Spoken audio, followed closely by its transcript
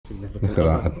Look at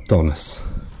that Adonis.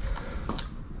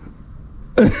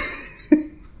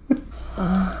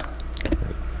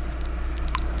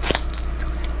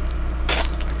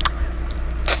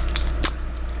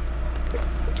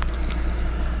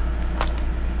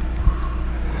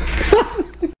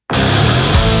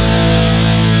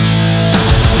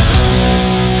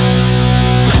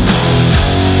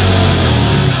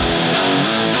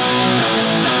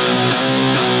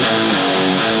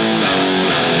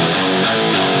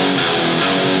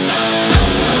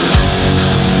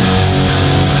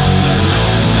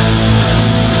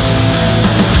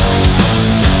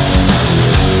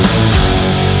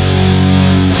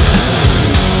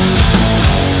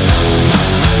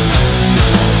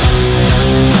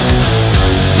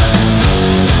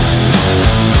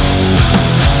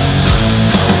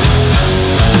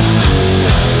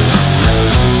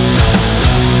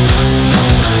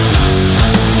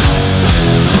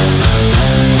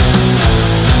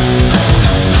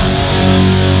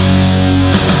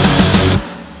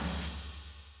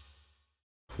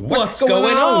 What's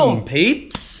going on,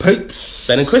 peeps?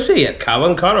 Ben and Chrissy at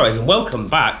Cowabunga, and welcome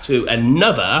back to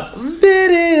another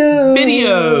video.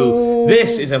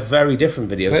 This is a very different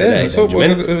video today. It's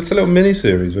a little mini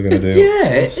series we're going to do. Yeah,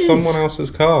 it is. Someone else's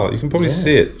car. You can probably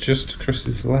see it just to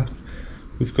Chrissy's left.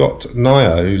 We've got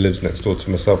Naya, who lives next door to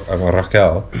myself, and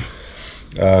Raquel.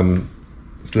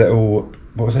 It's little,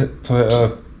 what was it?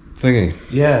 Toyota thingy.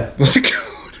 Yeah. What's it called?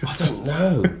 I don't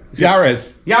know.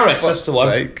 Yaris. Yaris, that's the one.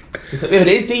 It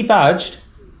is debadged.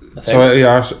 Toyota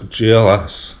Yaris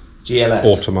GLS. GLS.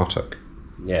 Automatic.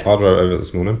 Yeah. I drove over it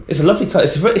this morning. It's a lovely colour.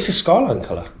 It's a skyline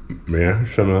colour. Yeah,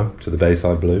 similar to the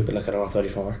Bayside Blue. Bit like an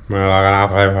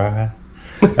R34.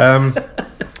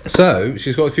 So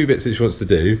she's got a few bits that she wants to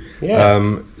do.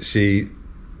 Yeah. She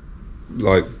didn't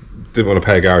want to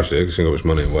pay a garage to do because she didn't got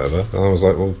much money or whatever. And I was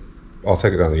like, well, I'll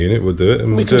take it down the unit. We'll do it,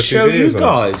 and we can show you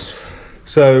guys.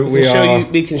 So we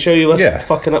can show you us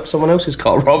fucking up someone else's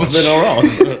car rather than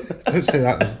ours. Don't say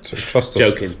that. Trust us.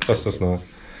 Joking. Trust us now.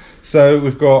 So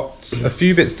we've got a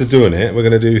few bits to do on it. We're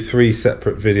going to do 3 or 4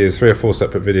 separate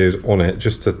videos on it,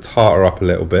 just to tartar up a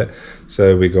little bit.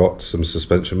 So we got some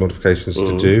suspension modifications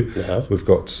to do. We've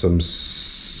got some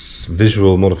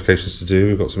visual modifications to do.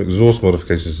 We've got some exhaust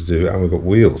modifications to do, and we've got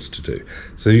wheels to do.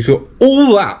 So you've got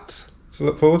all that to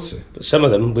look forward to. But some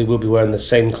of them we will be wearing the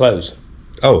same clothes.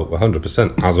 Oh,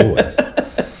 100%, as always.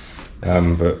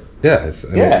 But yeah, it's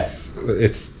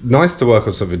nice to work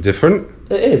on something different.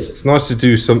 It is. It's nice to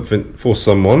do something for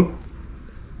someone,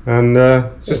 and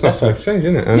it's just nice to make a change,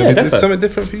 isn't it? And it's something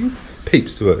different for you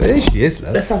peeps to work. There she is,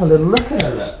 look. Let's have a little look at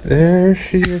her. Look. There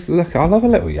she is. Look, I love a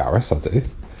little Yaris. I do.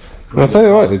 And I'll tell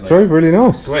you what, it drove really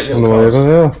nice. Great little cars.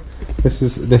 Yeah. This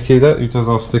is Nikki, who does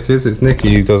our stickers. It's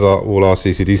Nikki who does all our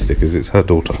CCD stickers. It's her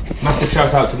daughter. Massive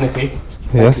shout out to Nikki.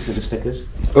 Thank you for the stickers.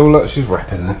 Oh look, she's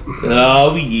repping it.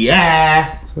 Oh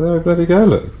yeah. So there we bloody go.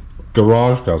 Look,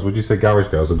 garage girls. Would you say garage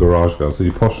girls or garage girls? Are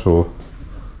you posh or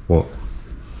what?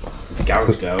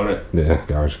 Garage girl, isn't it? Yeah,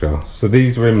 garage girl. So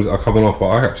these rims are coming off, but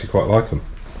I actually quite like them.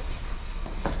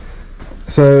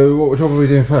 So what job are we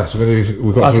doing first?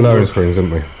 We've got some lowering springs,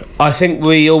 haven't we? I think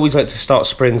we always like to start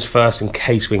springs first in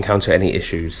case we encounter any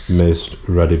issues. Most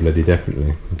ready bloody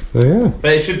definitely. So yeah.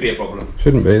 But it should be a problem.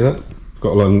 Shouldn't be that.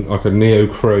 Got like a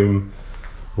neochrome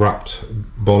wrapped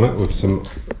bonnet with some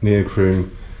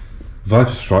neochrome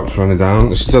Viper stripes running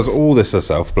down. She does all this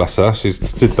herself, bless her. She's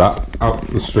did that out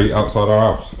the street outside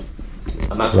our house.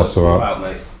 And that's what it's all about,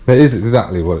 mate. It is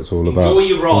exactly what it's all about. Enjoy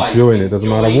your ride. Enjoying it. Doesn't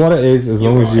matter what it is, as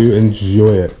long as you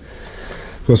enjoy it.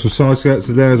 Got some side skirts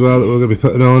in there as well that we're going to be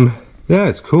putting on. Yeah,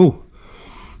 it's cool.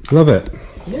 Love it.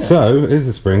 Yeah. So, here's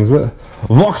the springs. Look.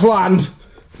 Voxland!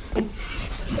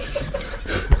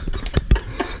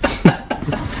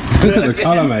 Look at the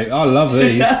colour, mate. I love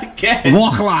these.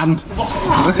 Voxland!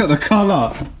 Look at the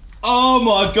colour. Oh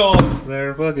my god.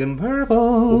 They're fucking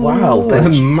purple. Wow,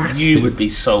 Benj, massive. you would be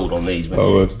sold on these, wouldn't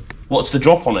you? I would. What's the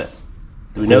drop on it?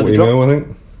 Do we know the drop? 40 mil, I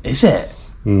think. Is it?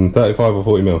 35 or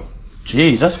 40 mil.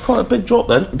 Jeez, that's quite a big drop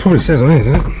then. It probably says on here,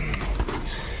 doesn't it?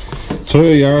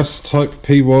 Toyota Yaris Type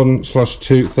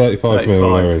P1/2 35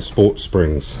 mil sports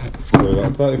springs. So we've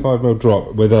got a 35 mil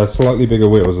drop with slightly bigger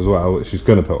wheels as well, which she's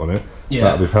going to put on it. Yeah.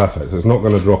 That'll be perfect. So it's not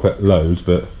going to drop it loads,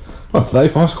 but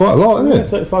 35's quite a lot, isn't it?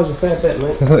 35's a fair bit,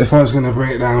 mate. 35's going to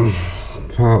bring it down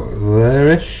about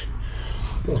there-ish.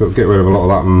 So it'll get rid of a lot of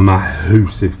that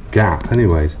massive gap,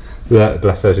 anyways. That,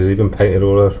 bless her, she's even painted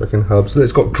all her freaking hubs.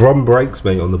 It's got drum brakes,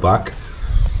 mate, on the back.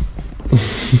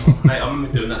 Mate, I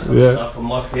remember doing that type of stuff on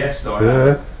my Fiesta.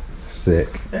 Yeah.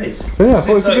 Sick. So yeah, I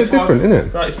thought it's a bit different, isn't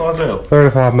it? 35 mil.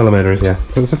 35 millimetres, yeah.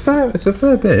 So it's a fair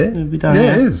bit. It'll be down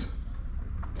here. It is.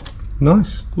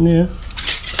 Nice. Yeah.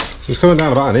 So it's coming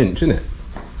down about an inch, isn't it?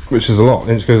 Which is a lot.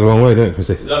 An inch goes a long way, doesn't it,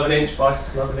 Chrissy? Love an inch, bye.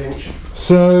 Love an inch.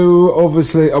 So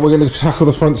obviously, we're going to tackle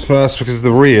the fronts first because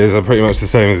the rears are pretty much the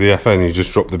same as the FN. You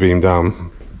just drop the beam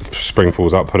down, the spring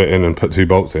falls out, put it in, and put 2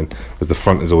 bolts in. Whereas the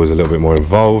front is always a little bit more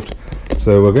involved.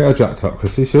 So we'll get her jacked up,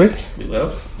 Chrissy, shall we? We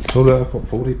will. Oh look, I've got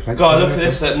 40 plates. God, look at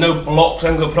this. No blocks. I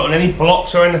haven't got to put on any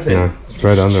blocks or anything. No,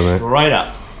 straight under, mate. Straight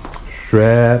up.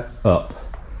 Straight up.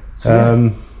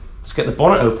 So, let's get the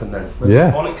bonnet open then. Where's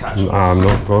the bonnet catch? I'm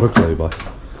not got a clue, boy.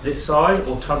 This side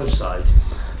or t'other side?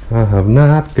 I have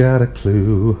not got a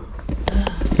clue.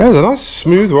 Yeah, it was a nice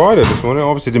smooth rider this morning. I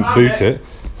obviously didn't boot it.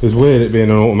 It was weird it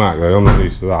being an automatic though. I'm not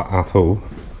used to that at all.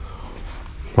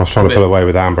 I was trying to pull away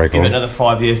with the handbrake on. Give it another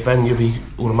 5 years, Ben, you'll be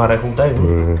automatic all day,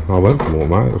 won't you? I went from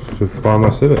automatic with buying my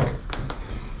Civic.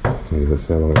 Let's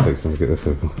see how long it takes him to get this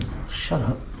open. Shut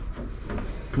up.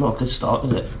 Not a good start,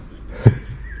 is it?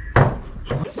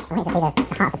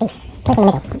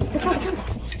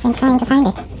 I'm trying to find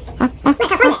it.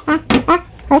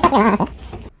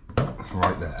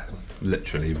 Right there.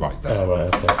 Literally right there. Oh,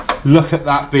 right, okay. Look at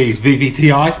that beast.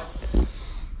 VVTI.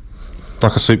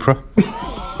 Like a Supra.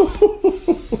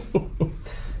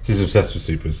 She's obsessed with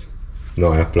Supras.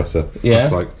 Naya, bless her. Yeah.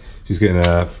 That's like, she's getting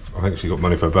I think she got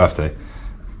money for her birthday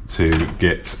to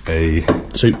get a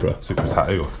Supra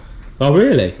tattoo. Oh,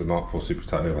 really? It's the Mark IV Supra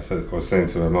tattoo. I was saying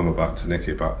to her mum to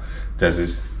Nikki about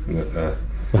Dez's.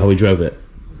 How we drove it.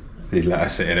 He'd let her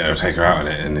sit in it or take her out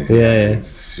in it, and yeah.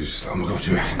 She was just like, oh my god,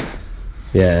 you reckon?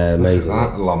 Yeah, amazing.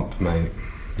 That lump, mate.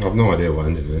 I've no idea what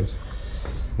engine it is.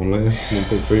 1 litre,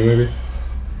 1.3 maybe.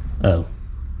 Oh.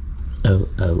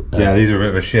 Yeah, these are a bit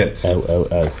of a shit.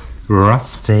 Oh.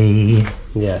 Rusty.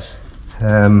 Yes.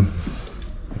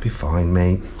 Be fine,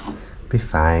 mate. Be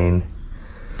fine.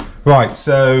 Right,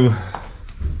 so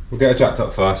we'll get her jacked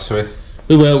up first, shall we?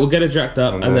 We will. We'll get her jacked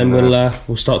up, and then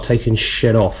we'll start taking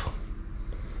shit off.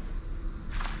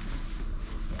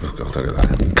 Oh god, don't get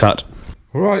that. Cut.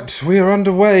 Right, we are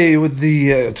underway with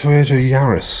the Toyota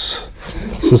Yaris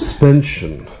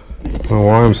suspension. Oh,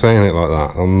 why I'm saying it like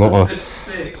that? I'm not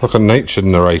like a nature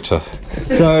narrator.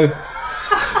 So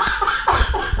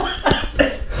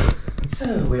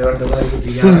we are underway with the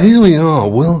Yaris. So here we are.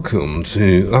 Welcome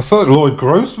to. That's like Lloyd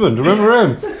Grossman. Do you remember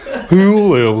him?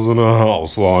 Who lives in a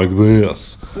house like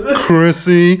this?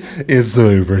 Chrissy, it's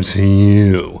over to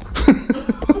you.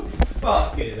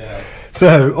 Fucking hell.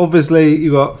 So obviously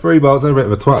you got 3 bolts and a bit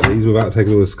of a twat these without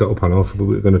taking all the scuttle pan off, but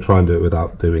we're going to try and do it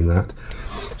without doing that.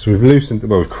 So we've loosened,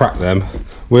 well, we've cracked them,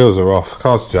 wheels are off,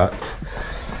 car's jacked.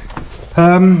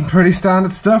 Pretty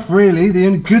standard stuff really. The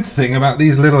only good thing about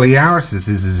these little Yarises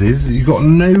is you've got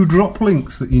no drop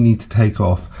links that you need to take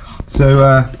off.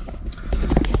 So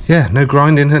yeah, no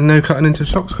grinding and no cutting into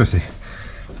shocks, Chrissy.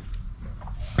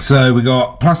 So we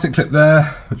got plastic clip there,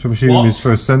 which I'm assuming is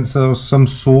for a sensor of some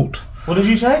sort. What did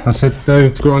you say? I said no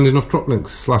grinding off drop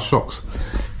links / shocks.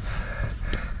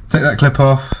 Take that clip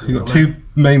off. You've got 2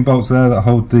 main bolts there that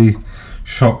hold the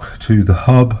shock to the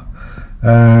hub,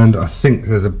 and I think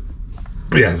there's a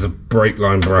brake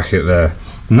line bracket there,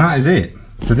 and that is it.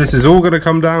 So this is all going to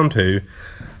come down to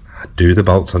do the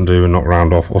bolts undo and not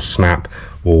round off or snap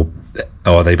or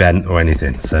are they bent or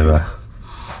anything. So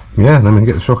yeah, then we can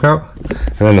get the shock out,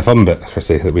 and then the fun bit,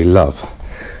 Chrissy, that we love.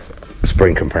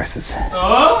 Spring compressors.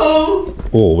 Oh!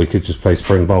 Or we could just play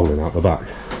spring bowling out the back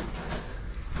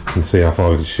and see how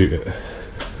far we can shoot it.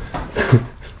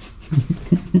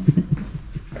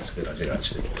 That's a good idea,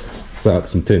 actually. Set up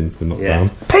some tins to knock down.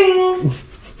 Ping!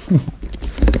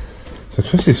 So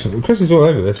Chrissy's all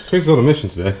over this. Chrissy's on a mission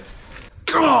today.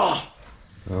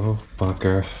 Oh,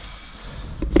 Bugger.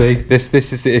 See,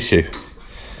 this is the issue.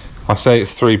 I say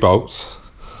it's 3 bolts,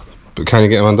 but can you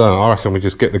get them undone? I reckon we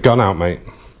just get the gun out, mate.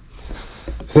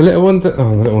 It's the little one that... Oh,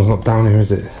 the little one's not down here,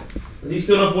 is it? Have you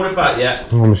still not brought it back yet?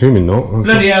 Oh, I'm assuming not.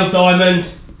 Bloody hell, Diamond!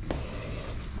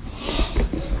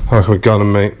 I reckon we gun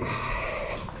them, mate.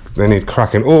 They need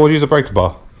cracking. Oh, use a breaker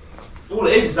bar. All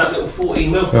it is that little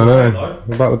 14mm. I know.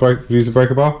 About the break, use the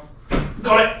breaker bar.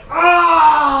 Got it!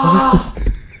 Ah!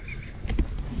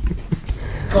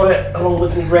 Got it, along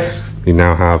with my wrist. You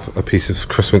now have a piece of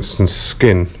Chris Winston's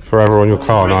skin forever on your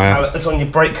car, Naya. It's on your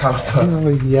brake caliper. Oh,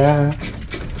 yeah.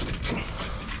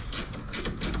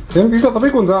 You've got the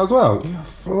big ones out as well. You're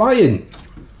flying.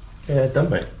 Yeah, done,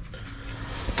 mate.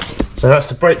 So that's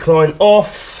the brake line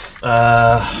off.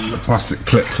 The plastic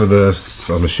clip for the...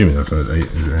 I'm assuming that's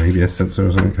an ABS sensor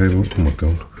or something cable. Oh my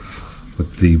god.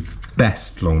 With the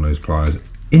best long nose pliers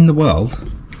in the world.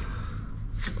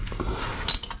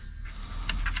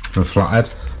 And a flathead.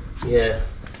 Yeah.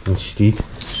 Instead.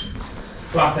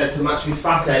 Flathead to match with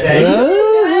fathead, eh?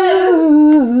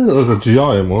 There's a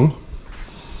giant one.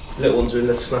 Little ones are in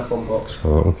the snap-on box.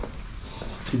 Oh.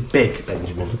 Too big,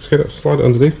 Benjamin. Let's get it, slide it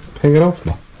underneath, ping it off.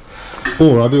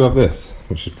 Or I do have this,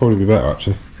 which should probably be better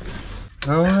actually.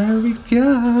 Oh, there we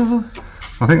go.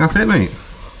 I think that's it, mate.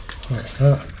 What's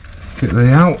that? Get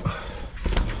the out.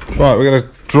 Right, we're going to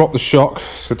drop the shock.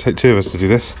 It's going to take 2 of us to do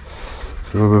this.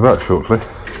 So we'll be back shortly.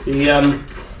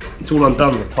 It's all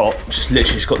undone the top. It's just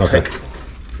literally just got to take.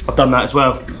 I've done that as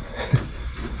well.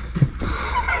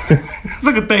 It's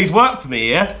like a day's work for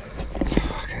me, yeah?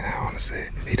 Fucking hell, honestly.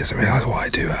 He doesn't realise what I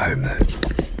do at home though.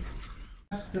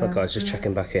 Right guys, just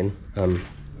checking back in.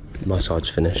 My side's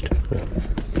finished.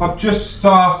 I've just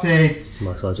started.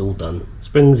 My side's all done.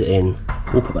 Springs it in.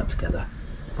 We'll put that together.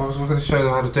 I was going to show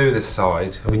them how to do this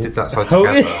side. We did that side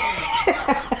together.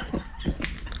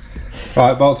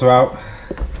 Right, bolts are out.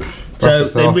 So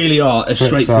they really are as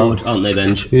straightforward, aren't they,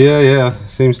 Benj? Yeah,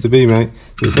 seems to be, mate.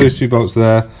 There's those 2 bolts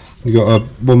there. You got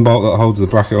one bolt that holds the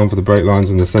bracket on for the brake lines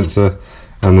and the sensor,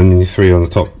 and then you 3 on the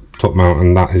top mount,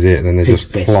 and that is it. And then they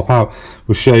just plop out.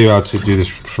 We'll show you how to do the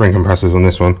spring compressors on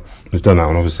this one. We've done that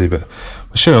one obviously, but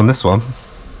we'll show you on this one.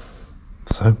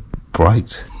 So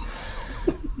bright.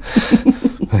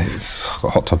 It's got a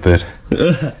hot tub beard.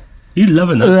 You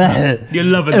loving that? You're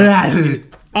loving it.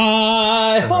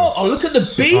 Oh, look at the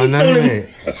beads on him.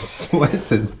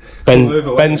 Sweating.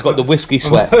 Ben's got the whiskey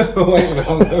sweat.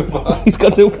 He's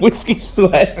got the whiskey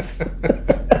sweats.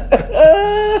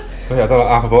 Yeah, I done like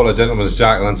half a bottle of Gentleman's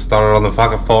Jack and then started on the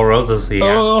fucking 4 roses here.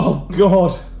 Oh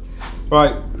God!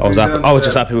 Right. I was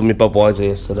just happy with my Bob Weiser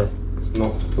yesterday. It's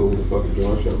not to pull the fucking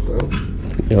dry shelf down.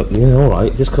 Yeah, all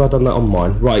right. Just because I've done that on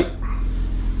mine. Right.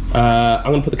 I'm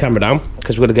going to put the camera down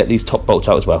because we're going to get these top bolts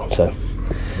out as well. So,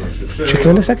 check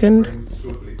in a second.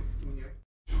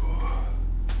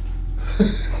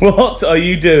 What are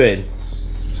you doing?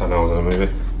 Something else in a movie.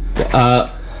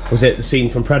 Was it the scene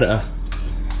from Predator?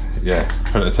 Yeah,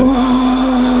 Predator 2.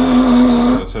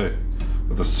 Predator 2.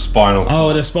 With the spinal.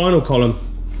 Oh, the spinal column.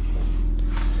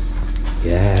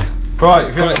 Yeah. Right,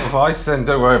 if you have a vice, then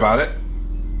don't worry about it.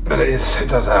 But it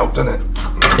does help, doesn't it?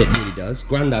 It really does.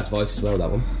 Grandad's vice as well, that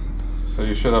one. So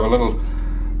you should have a little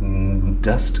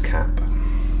dust cap.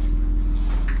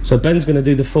 So Ben's going to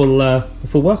do the full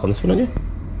work on this one, aren't you?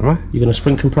 Am I? You're going to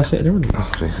spring compress it, aren't you?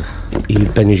 Oh, Jesus.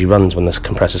 Ben usually runs when the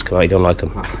compressors come out. You don't like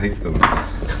them. I hate them.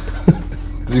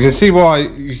 So you can see why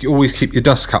you always keep your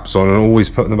dust caps on and always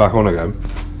put them back on again.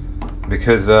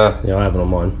 Because, yeah, I haven't on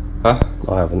mine. Huh?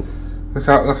 I haven't. Look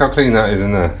how clean that is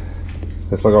in there.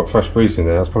 It's like got fresh grease in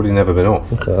there. That's probably never been off.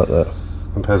 Look at that.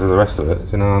 Compared to the rest of it,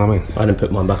 do you know what I mean? I didn't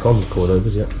put mine back on the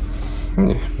coilovers yet. Haven't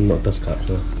you? Not dust caps,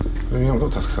 no. You haven't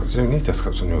got dust caps. You don't need dust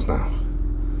caps on yours now.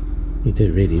 You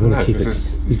do really. You want to keep it.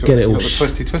 You get it all. You've got the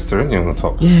twisty twister, haven't you, on the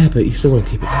top? Yeah, but you still want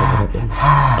to keep it covered up. Then.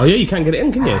 Oh yeah, you can't get it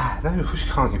in, can you? No, of course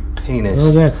you can't. You penis.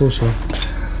 Oh yeah, of course you.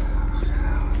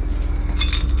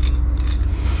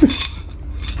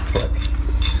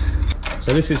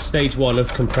 So this is stage 1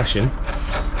 of compression.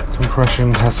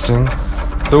 Compression testing.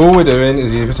 So all we're doing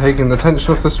is you're taking the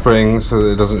tension off the spring so that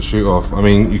it doesn't shoot off. I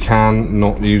mean, you can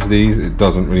not use these. It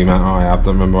doesn't really matter. I have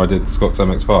to remember I did Scott's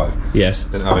MX-5. Yes.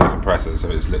 Didn't have any compressors, so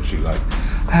it's literally like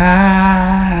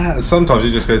ah. Sometimes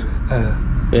it just goes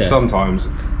Yeah. Sometimes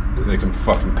they can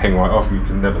fucking ping right off. You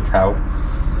can never tell.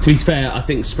 To be fair, I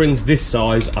think springs this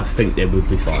size, I think they would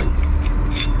be fine.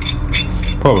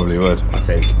 Probably would. I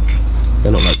think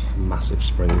they're not like massive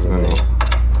springs, are they?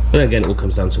 But then again, it all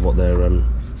comes down to what their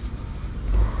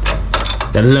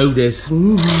load is.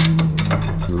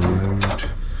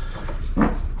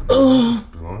 Oh.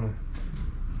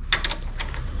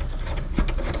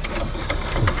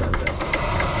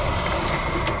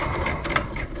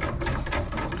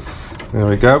 There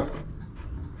we go.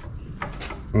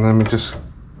 And then we just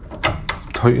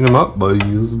tighten them up, boys.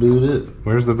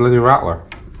 Where's the bloody rattler?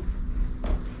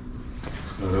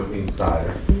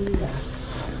 Inside.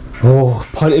 Oh,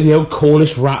 pint of the old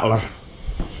Cornish rattler.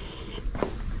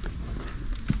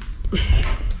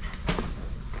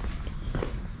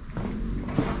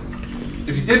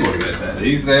 If you did want to get a set of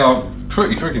these, they are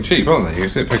pretty freaking cheap, aren't they? You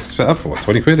get picked set up for what,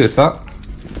 20 quid is that?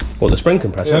 What, the spring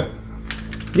compressor?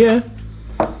 Yeah.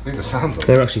 These are sounds like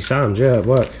They're actually sounds, yeah, at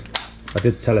work. I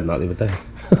did tell him that the other day.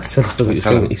 I said, still got your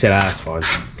spring. He said, that's fine.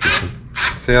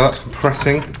 See how that's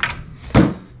compressing?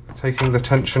 Taking the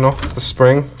tension off the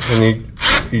spring, and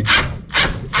you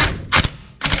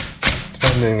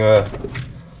depending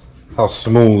how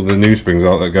small the new springs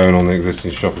are that are going on the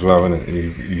existing shop as well, isn't it? You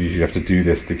usually have to do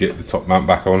this to get the top mount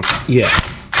back on. Yeah.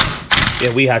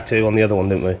 Yeah, we had to on the other one,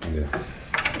 didn't we? Yeah.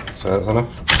 So that's enough?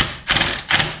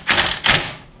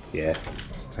 Yeah.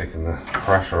 It's taking the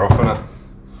pressure off, isn't it?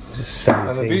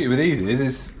 And the beauty with these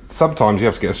is sometimes you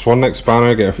have to get a swan neck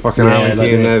spanner, get a fucking Allen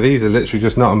key in there. These are literally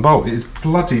just nut and bolt. It's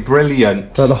bloody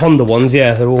brilliant. So the Honda ones,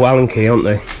 yeah, they're all Allen key, aren't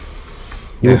they?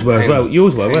 Yours were as well.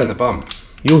 Yours were, weren't the bum.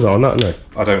 Yours are not, no.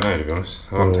 I don't know, to be honest.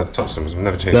 I haven't touched them. I've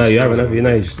never changed. No, you haven't, have you?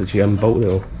 No, you just literally unbolted it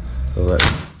all. Right.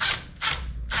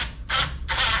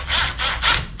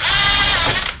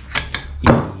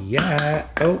 Yeah.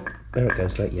 Oh, there it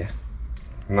goes. Like, yeah.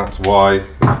 And that's why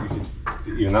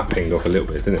even that pinged off a little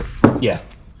bit, didn't it? Yeah.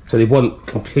 So they weren't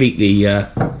completely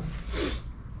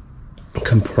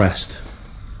compressed,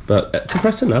 but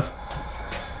compressed enough.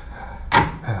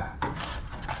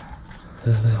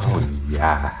 Oh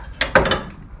yeah.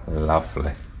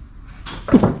 Lovely.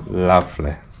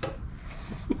 Lovely.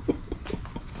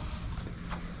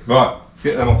 Right,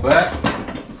 get them off there.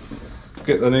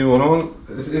 Get the new one on.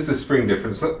 This is the spring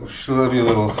difference. Look, we'll show you a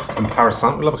little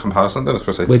comparison. We love a comparison, don't we,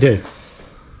 Chrissy? We do.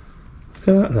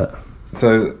 Look at that.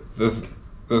 So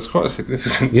there's quite a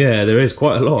significant there is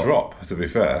quite a lot drop, to be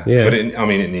fair. Yeah. But it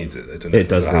needs it, doesn't it? It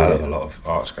does. There's a hell of a lot of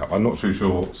arch gap. I'm not too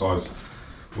sure what size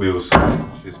wheels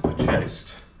she's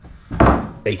purchased.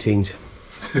 18s.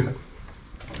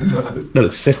 That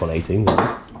looks sick on 18s.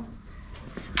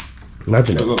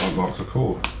 Imagine They it. look like marks of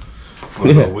cord on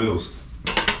the wheels.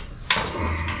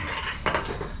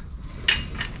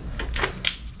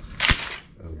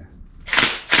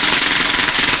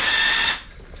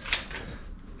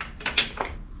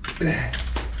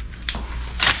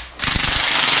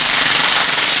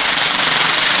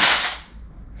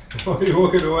 Why are you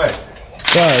walking away?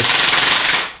 Guys.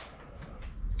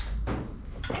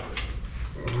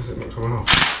 Why is it not coming off?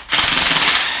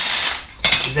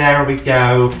 There we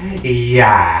go.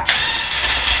 Yeah.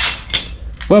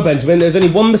 Well, Benjamin, there's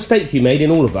only one mistake you made in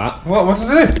all of that. What did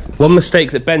I do? One mistake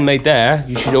that Ben made there,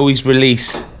 you should always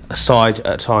release a side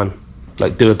at a time.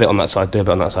 Like, do a bit on that side, do a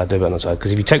bit on that side, do a bit on that side.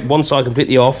 Because if you take one side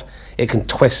completely off, it can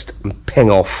twist and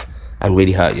ping off and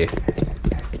really hurt you.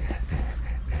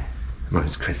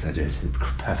 Mine's Chris, I do it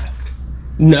perfect.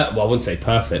 No, well, I wouldn't say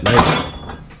perfect,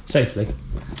 mate. Safely.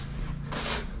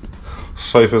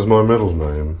 Safe as my middle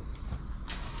name.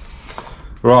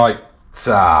 Right.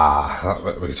 That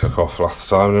bit we took off last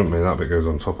time, didn't we? That bit goes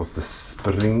on top of the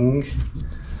spring.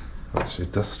 That's your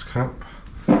dust cap.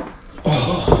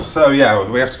 Oh. So yeah,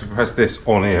 we have to compress this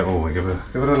on here. Oh, we give it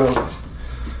a little.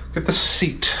 Give the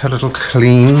seat a little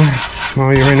clean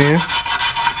while you're in here.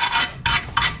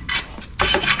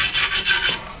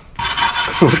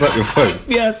 Was that your phone?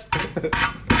 Yes.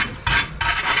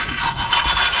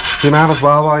 Zoom out as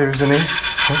well while you're in here.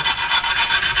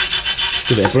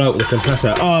 Give it a blow with the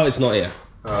compressor. Oh, it's not here.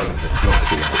 Oh, it's not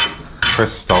here.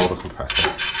 Chris stole the compressor.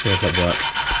 Here's that work.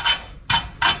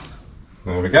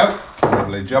 There we go.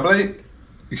 Lovely jubbly.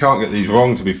 You can't get these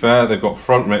wrong, to be fair. They've got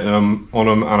front written on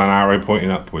them and an arrow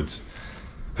pointing upwards.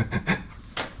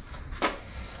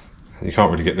 You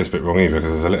can't really get this bit wrong either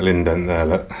because there's a little indent there,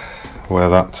 look, where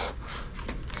that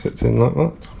sits in like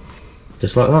that.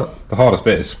 Just like that. The hardest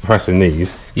bit is pressing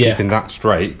these, Yeah. keeping that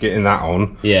straight, getting that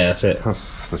on. Yeah, that's it.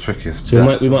 That's the trickiest.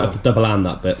 So we might have to double hand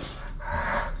that bit.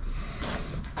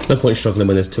 No point struggling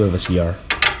when there's two of us here.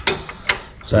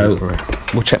 So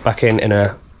we'll check back in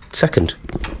a second.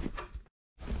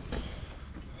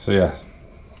 So yeah,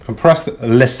 compress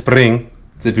le spring,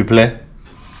 s'il vous plaît.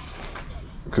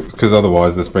 Because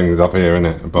otherwise the spring's up here,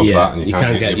 innit? Above that, and you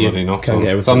can't get your bloody knot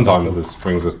on. Sometimes the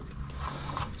springs are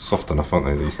soft enough, aren't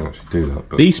they, that you can actually do that.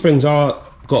 But these springs got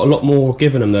a lot more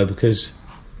give in them though, because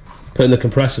putting the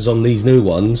compressors on these new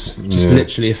ones, just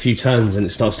literally a few turns and it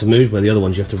starts to move, where the other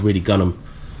ones you have to really gun them.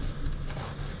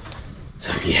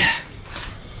 So yeah.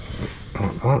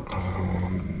 Like that. I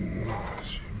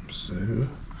assume so.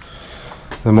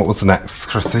 Then what was the next,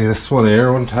 Chrissy? This one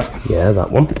here, wasn't it? Yeah, that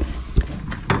one.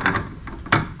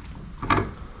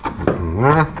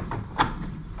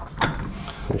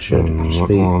 It should just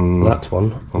be that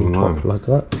one on top like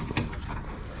that.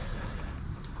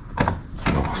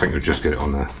 Oh, I think we'll just get it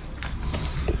on there.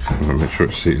 Make sure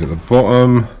it's seated at the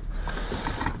bottom.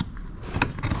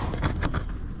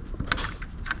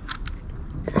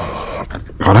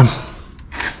 Got him.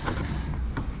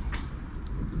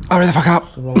 Hurry the fuck up.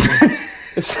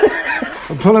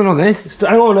 I'm pulling on this.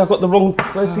 Hang on, I've got the wrong.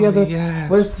 Where's the other? Yes.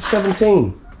 Where's the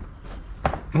 17?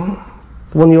 What?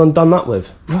 The one you undone that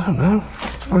with? I don't know.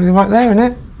 It's probably right there,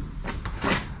 isn't it?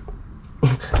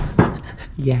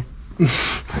 Yeah.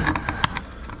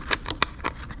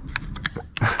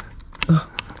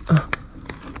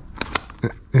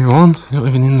 You're on? You're not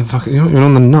even in the fucking. You're not even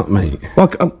on the nut, mate.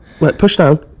 Well, wait, push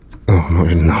down. Oh, I'm not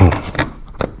even in the hole.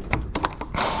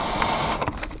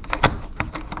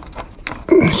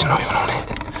 You're not even on it.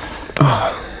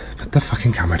 Oh, but put the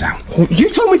fucking camera down. You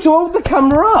told me to hold the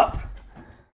camera up.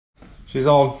 She's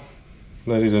on,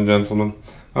 ladies and gentlemen.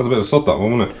 That was a bit of a sod, that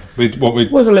one, wasn't it?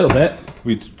 It was a little bit.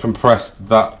 We'd compressed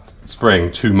that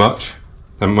spring too much,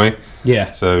 haven't we?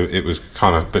 Yeah. So it was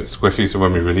kind of a bit squiffy, so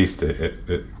when we released it,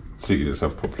 it seated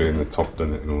itself properly in the top,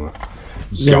 didn't it, and all that.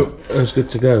 Yeah, it was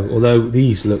good to go. Although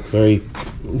these look very...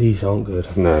 These aren't good.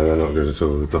 No, they're not good at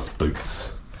all. The dust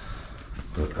boots.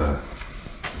 But,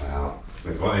 well...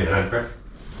 What are you doing, Chris?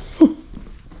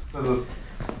 What's this?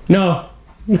 No.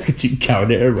 Look at you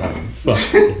carrying it around.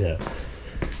 Fucking hell.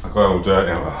 I got all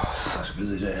dirty. Oh, such a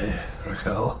busy day,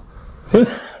 Raquel.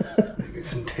 Make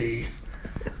some tea.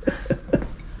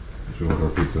 Should we order a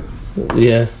pizza?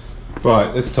 Yeah.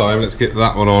 Right, this time let's get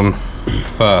that one on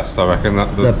first, I reckon.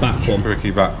 The back one.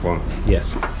 tricky back one.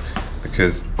 Yes.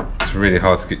 Because it's really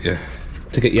hard to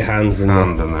get your hands in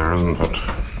hand in there, isn't it?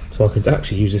 So I could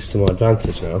actually use this to my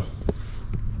advantage now.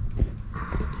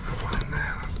 One in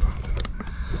there, that's done.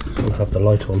 I'll have the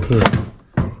light on here.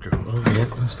 Oh, good. Oh, yeah,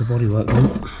 that's the bodywork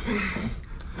one.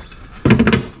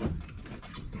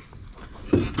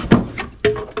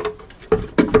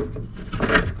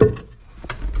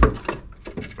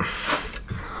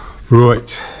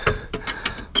 Right,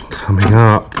 coming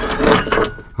up.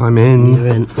 I'm in. You're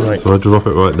in. Right. So I drop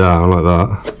it right down like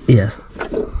that. Yes.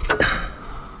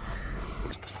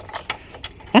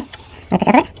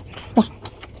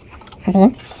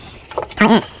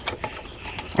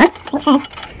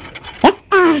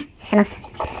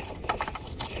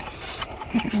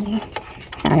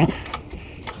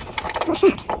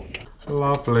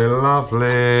 Lovely, lovely.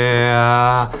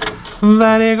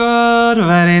 Very good,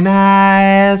 very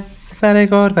nice. Very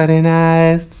good, very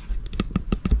nice.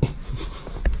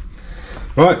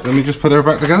 Right, let me just put her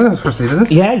back together. As Chrissy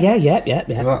does. Yeah.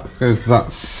 That goes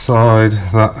that side,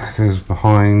 that goes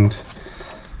behind.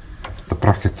 The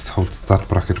bracket holds that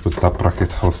bracket with that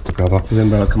bracket holds together. Does the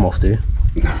umbrella come off, do you?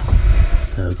 No.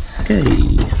 Okay.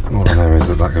 All I know is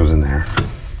that goes in there.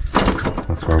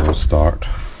 That's where we'll start.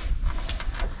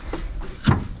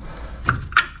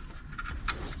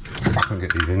 I couldn't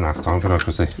get these in last time, could I,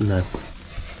 Chrissy? No.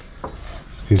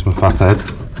 Excuse my fat head.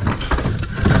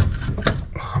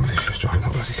 I can't believe she's driving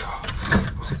that bloody car.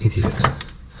 What an idiot.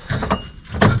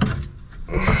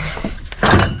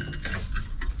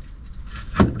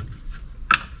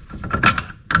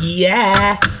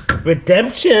 Yeah!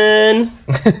 Redemption!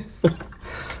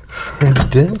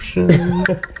 Redemption.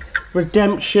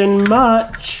 Redemption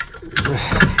much!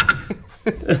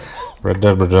 Red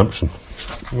Dead Redemption.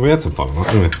 We had some fun,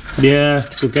 didn't we? Yeah,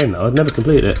 good game though. I've never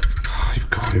completed it. Oh, you've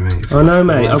got it, mate. I know,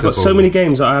 mate. I've got so many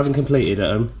games that I haven't completed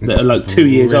that are like 2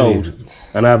 years old,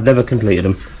 and I've never completed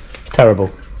them. It's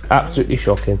terrible. Absolutely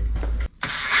shocking.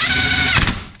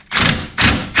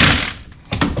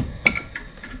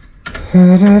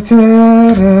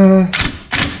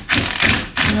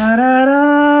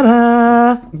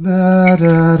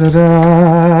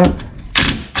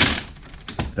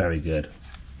 Very good.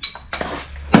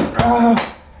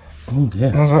 Oh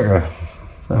dear. How's that go?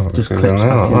 Oh, Just goes clips in there,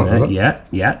 back like in that, there. does it?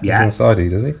 Yeah. He's inside,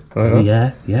 does he? Like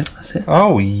that? Yeah, that's it.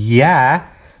 Oh, yeah.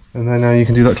 And then now you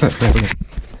can do that clip.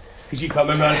 Because you can't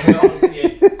remember how to put it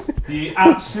on, do you? You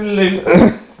absolute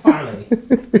fanny.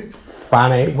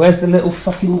 Fanny. Where's the little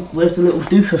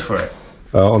doofer for it?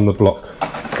 On the block,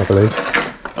 I believe.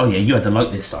 Oh yeah, you had to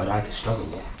like this side, I had to struggle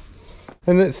with it.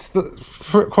 And it's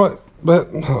for it quite.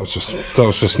 But that was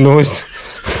just noise.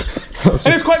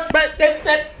 And it's quite.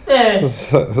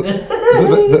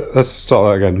 Let's start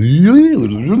that again.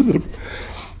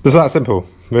 It's that simple,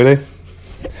 really.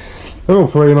 They're all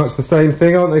pretty much the same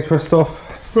thing, aren't they, Christoph?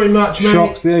 Pretty much, mate.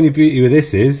 Shocks. The only beauty with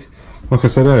this is, like I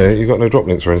said earlier, you've got no drop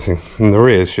links or anything. And the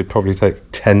rears should probably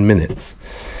take 10 minutes.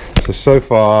 So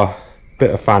far,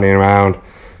 bit of fanning around.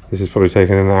 This is probably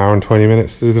taking an hour and 20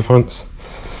 minutes to do the fronts.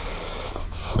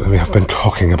 But we have been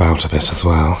cocking about a bit as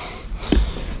well.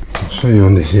 I'll show you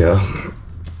under here.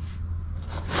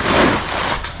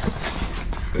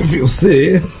 If you'll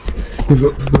see, we've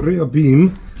got the rear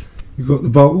beam. You've got the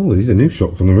bolt. Oh, these are new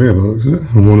shocks on the rear, by the looks of it.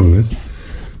 And one of them is. So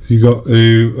you've got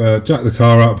to jack the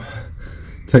car up,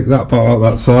 take that part out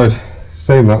that side,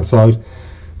 same that side.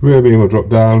 Rear beam will drop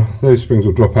down, those springs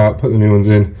will drop out, put the new ones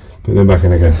in, put them back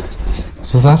in again.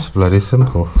 So that's bloody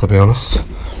simple, to be honest.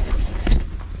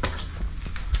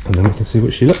 And then we can see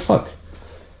what she looks like.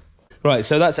 Right,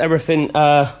 so that's everything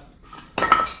back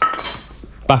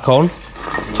on,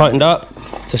 tightened up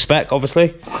to spec,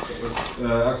 obviously.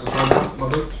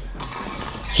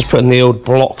 Just putting the old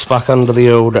blocks back under the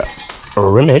old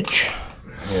rimmage.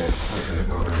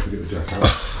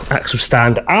 Axle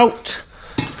stand out.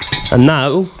 And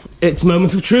now it's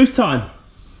moment of truth time.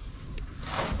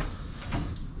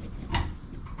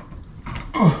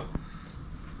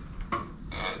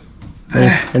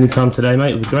 Anytime today,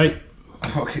 mate, would be great.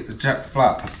 I've got to keep the jack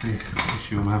flat, that's the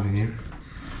issue I'm having here.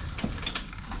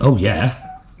 Oh yeah.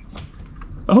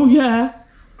 Oh yeah.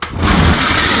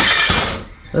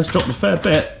 That's dropped a fair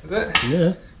bit. Is it?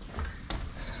 Yeah.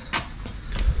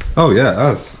 Oh yeah, it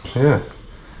has. Yeah.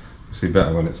 You'll see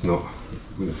better when it's not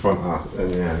with the front ass,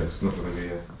 and yeah, it's not going to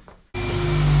be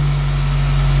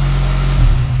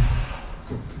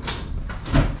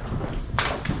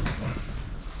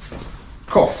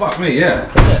God, fuck me, yeah.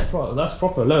 Yeah, that's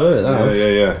proper low, isn't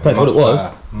it? Yeah. That's what it was.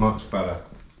 Better, much better.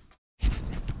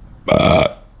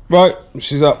 Right,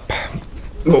 she's up.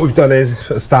 What we've done is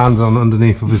put stands on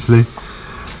underneath, obviously.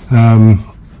 I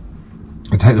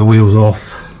take the wheels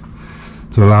off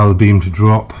to allow the beam to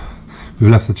drop. We've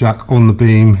left the jack on the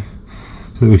beam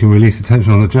so that we can release the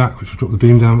tension on the jack, which will drop the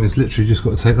beam down. It's literally just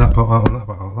got to take that part out and that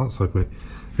part out. That's like me.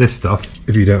 This stuff,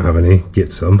 if you don't have any,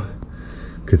 get some,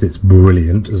 because it's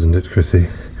brilliant, isn't it, Chrissy?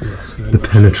 Yes, the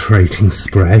penetrating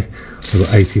spray. I've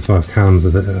got 85 cans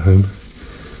of it at home,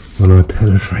 and I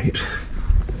penetrate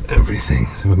everything.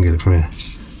 So we can get it from here.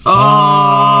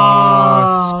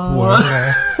 Oh,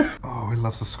 Squirrel. Oh, we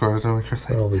love the squirrel, don't we,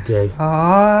 Chrissy? Oh, we do.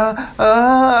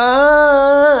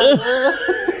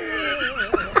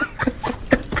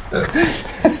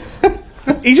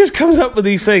 He just comes up with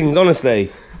these things,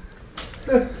 honestly.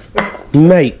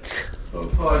 Mate.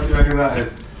 What size do you reckon that is?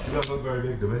 It doesn't look very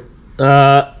big to me.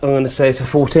 I'm going to say it's a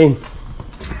 14.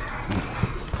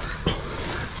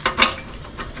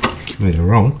 No, you're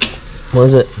wrong. What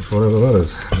is it? It's whatever that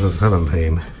is. It's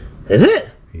Helen. Is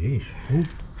it? Yeesh.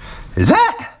 Is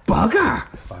it? Bugger.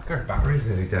 Bugger. Battery's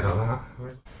nearly dead on that.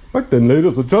 Right then,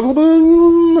 ladies and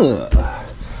gentlemen.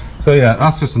 So yeah,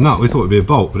 that's just a nut. We thought it'd be a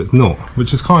bolt, but it's not,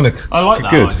 which is kind of I like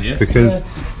that good idea. because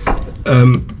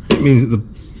it means that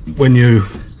when you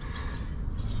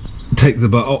take the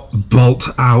bolt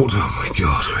out, oh my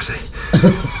god, Chrissy,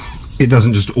 it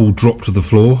doesn't just all drop to the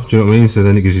floor. Do you know what I mean? So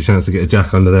then it gives you a chance to get a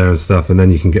jack under there and stuff, and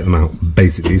then you can get them out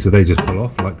basically. So they just pull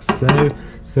off like so.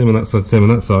 Same on that side, same on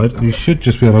that side. And you should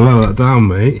just be able to lower that down,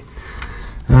 mate.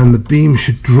 And the beam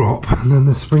should drop, and then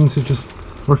the spring should just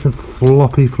freaking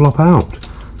flop out.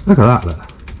 Look at that, look.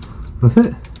 That's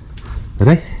it.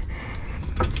 Ready?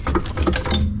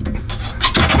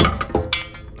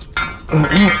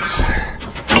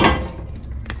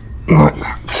 Like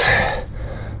that.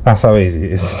 That's how easy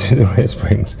it is to do the rear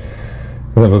springs.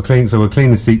 And then we'll clean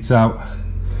the seats out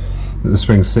that the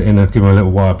springs sit in, and give them a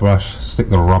little wire brush, stick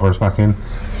the rubbers back in.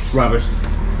 Rubbers.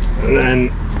 And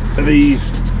then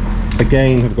these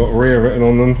again have got rear written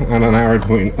on them and an arrow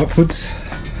pointing upwards,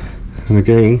 and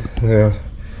again they are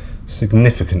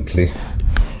significantly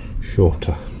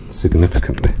shorter.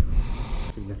 Significantly.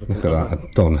 Look at that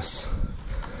Adonis.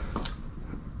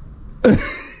 It's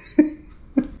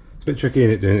a bit tricky,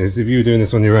 isn't it, doing this? If you were doing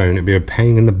this on your own, it'd be a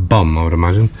pain in the bum, I would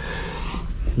imagine.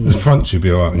 The front should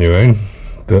be alright on your own,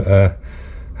 but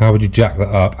how would you jack that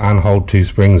up and hold two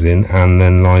springs in and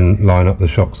then line up the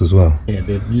shocks as well? Yeah,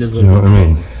 be a little Do you know what I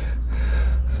mean?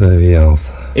 So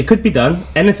yes, it could be done.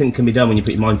 Anything can be done when you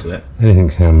put your mind to it. anything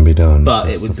can be done. But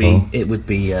it would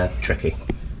be tricky.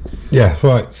 Yeah,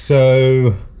 right.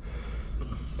 So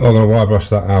I'm going to wire brush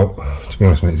that out. To be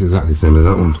honest, mate, it's exactly the same as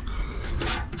that one.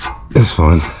 It's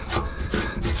fine.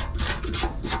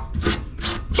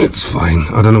 It's fine.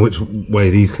 I don't know which way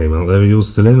these came out. Are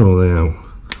yours still in or are they out?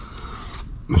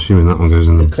 I'm assuming that one goes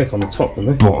in the Click on the top, don't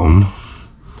they? bottom.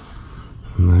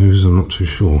 And those, I'm not too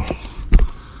sure.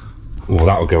 Well,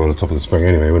 that would go on the top of the spring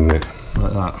anyway, wouldn't it?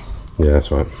 Like that. Yeah,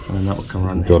 that's right. And that would come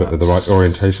around. Got it with the right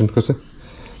orientation, Chrissy?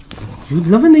 You're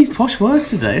loving these posh words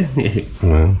today, aren't you?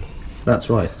 No. That's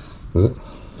right. Is it?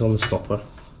 It's on the stopper.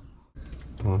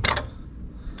 On.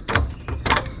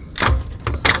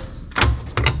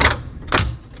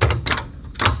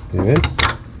 You in?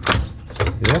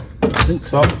 Yeah? I think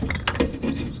so.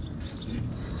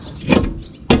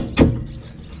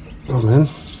 I'm in.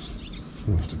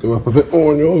 I have to go up a bit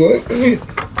more on yours, I think.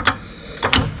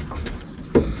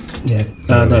 Yeah.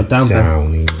 No, down.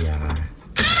 Downy, yeah.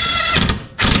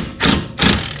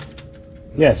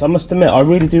 Yes, I must admit, I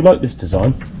really do like this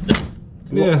design.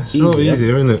 Yeah, it's a lot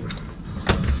easier, isn't it?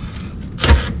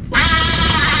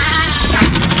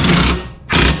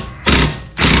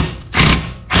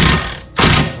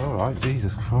 Alright,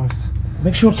 Jesus Christ.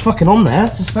 Make sure it's fucking on there.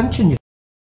 Suspension, you.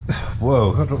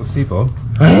 Whoa, I dropped the C-bomb.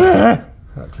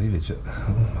 That cleavage. Oh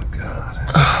my god.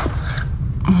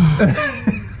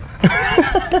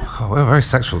 Oh, we're very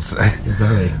sexual today.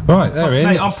 Very. Right, they're in.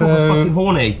 Mate, I'm proper fucking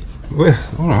horny.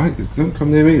 Alright, don't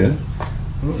come near me then.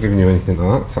 I'm not giving you anything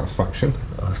like that. Satisfaction.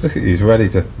 Look at you, he's ready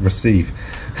to receive.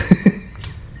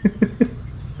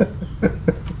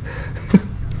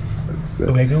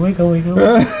 it. Wiggle, wiggle, wiggle.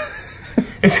 Right,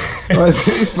 let's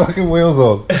get these fucking wheels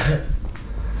on.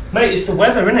 Mate, it's the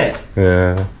weather, innit?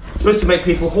 Yeah. It's supposed to make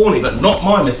people horny, but not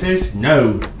my missus.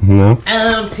 No. No.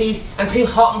 I'm too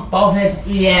hot and bothered.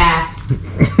 Yeah.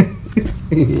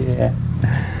 Yeah.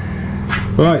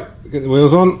 Right, get the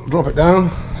wheels on, drop it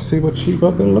down, see what she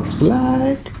fucking looks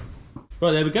like.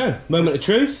 Right, there we go. Moment of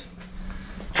truth.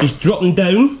 She's dropping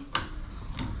down.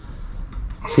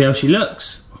 See how she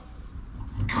looks.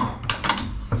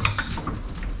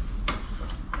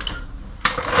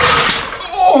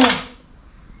 Oh.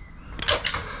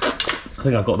 I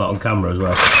think I got that on camera as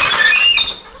well.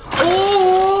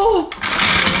 Oh!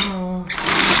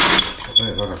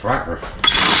 It's like a tractor.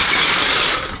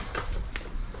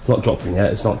 Not dropping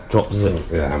yet, it's not dropped, is it?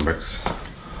 Yeah, handbrake's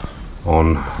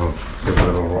on. I'll give it a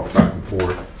little rock back and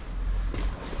forward.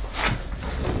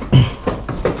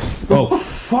 Oh,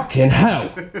 fucking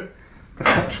hell!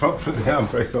 Dropped the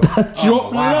handbrake off.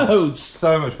 Dropped loads!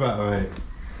 So much better, mate.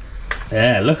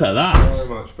 Yeah, look at that. So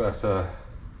much better.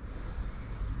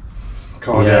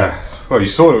 God, yeah. Well, you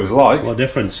saw what it was like. What a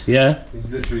difference, yeah. You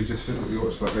literally just physically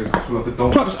watched that go through like a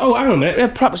dog. Perhaps, oh, hang on a minute. Yeah,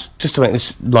 perhaps just to make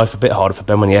this life a bit harder for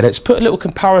Ben when he edits, put a little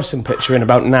comparison picture in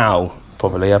about now,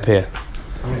 probably up here.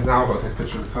 I mean, now I've got to take a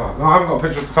picture of the car. No, I haven't got a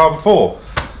picture of the car before.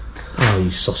 Oh,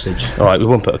 you sausage. Alright, we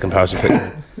won't put a comparison picture in.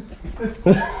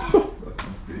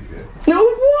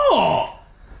 No, what?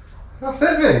 That's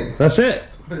it, mate. That's it.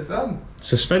 It's done.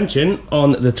 Suspension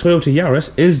on the Toyota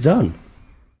Yaris is done.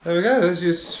 There we go. There's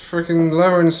your freaking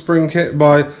lowering spring kit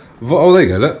by... Oh, there you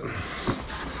go, look.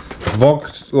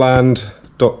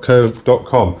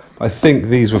 Vogtland.co.com. I think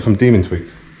these were from Demon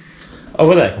Tweaks. Oh,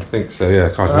 were they? I think so, yeah.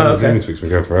 Can't remember. Okay. Demon Tweaks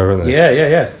been going forever, haven't they?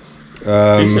 Yeah.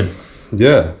 Decent.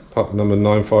 Yeah. Part number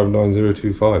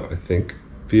 959025, I think.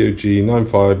 VOG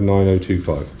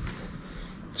 959025.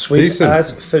 Sweet Decent.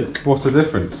 as folk. What a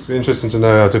difference. It'd be interesting to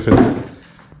know how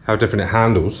different it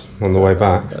handles on the way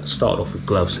back. Start off with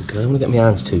gloves because I don't want to get my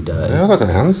hands too dirty. Yeah, I've got the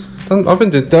hands. Don't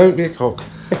be a cock.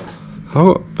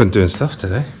 I've been doing stuff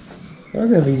today. I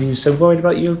don't think you were so worried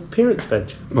about your appearance,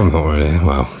 Benj. I'm not really,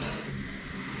 well.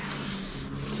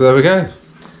 So there we go.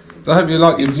 I hope you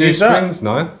like your new springs,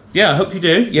 Nine. Yeah, I hope you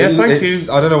do. Yeah, thank you.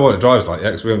 I don't know what it drives like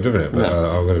yet because we haven't driven it, but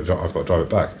I've got to drive it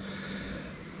back.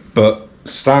 But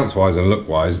stance-wise and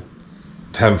look-wise,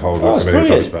 tenfold looks a million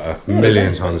times better.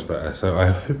 Million times better. So I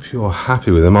hope you're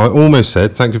happy with them. I almost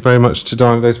said thank you very much to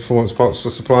Dynodaze Performance Parts for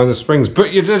supplying the springs,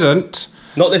 but you didn't.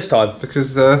 Not this time.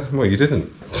 Because, well, you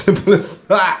didn't. Simple as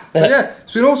that. So yeah,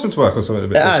 it's been awesome to work on something a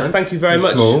bit different. Thank you very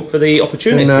much for the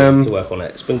opportunity to work on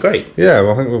it. It's been great. Yeah,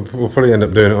 well, I think we'll probably end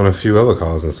up doing it on a few other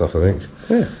cars and stuff, I think.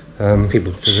 Yeah.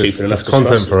 People stupid enough it's to content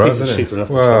trust for us, people isn't stupid it? enough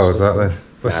to Well, trust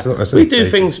exactly. We do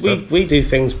things. We do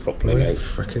things properly, We mate.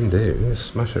 freaking do. We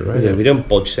smash it right. Yeah, we don't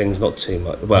bodge things, not too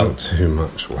much. Well, Not too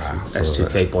much. Wow.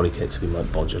 S2K body kits, we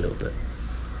might bodge a little bit.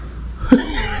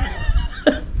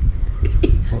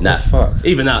 Nah, fuck?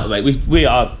 even that, mate. We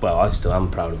are. Well, I still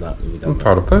am proud of that. I'm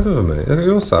proud of both of them, mate. Look at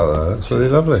yours out there. That's really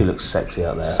lovely. She looks sexy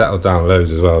out there. Settled down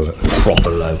loads as well. Look.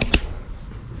 Proper low.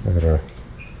 Look at her.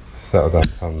 Settled down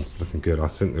tons, looking good. I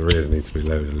think the rears need to be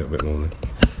loaded a little bit more than.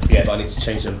 Yeah, but I need to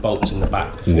change the bolts in the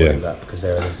back before I do that because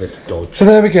they're a little bit dodgy. So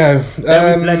there we go.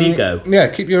 There we bloody go. Yeah,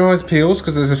 keep your eyes peeled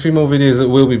because there's a few more videos that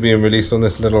will be being released on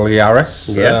this little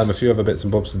Yaris. Yes. A few other bits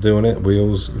and bobs to do on it.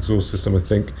 Wheels, exhaust system, I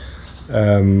think.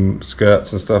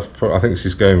 Skirts and stuff. I think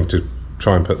she's going to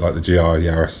try and put like the GR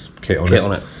Yaris kit on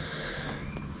it.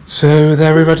 So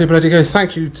there we bloody go.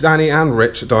 Thank you, Danny and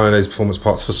Rich at Dynodaze Performance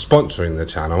Parts for sponsoring the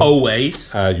channel.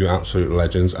 Always. You absolute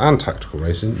legends. And Tactical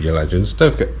Racing, you legends.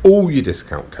 Don't forget all your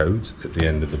discount codes at the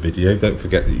end of the video. Don't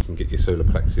forget that you can get your Solar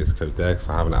Plexus code there because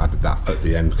I haven't added that at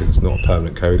the end because it's not a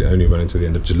permanent code. It only runs until the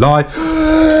end of July.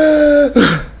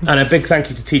 And a big thank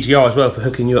you to TGR as well for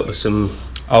hooking you up with some.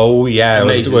 Oh yeah,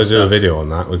 we'll do a stuff. video on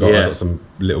that. I've got some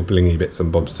little blingy bits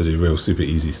and bobs to do, real super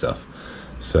easy stuff.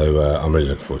 So I'm really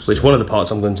looking forward to Which one of the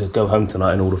parts I'm going to go home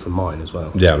tonight and order from mine as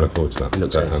well. Yeah, I'm looking forward to that. It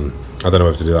looks excellent. I don't know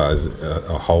whether to do that as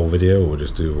a whole video or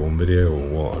just do one video or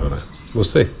what. I don't know. We'll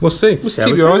see. We'll see.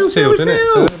 Keep your eyes peeled, innit?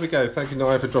 So there we go. Thank you,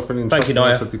 Naya, for dropping in. Thank you,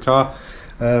 Naya. With the car.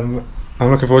 I'm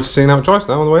looking forward to seeing how it drives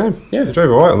now on the way home. Yeah. It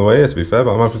drove alright on the way here, to be fair,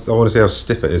 but I want to see how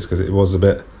stiff it is because it was a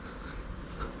bit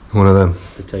one of them.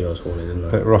 To tell you I was horny, didn't I?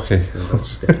 A bit rocky.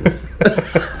 Stiffness.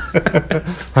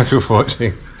 Thank you for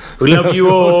watching. We love you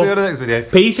all. We'll see you on the next video.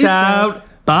 Peace out.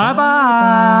 Bye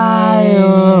bye.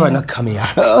 Right, now come here.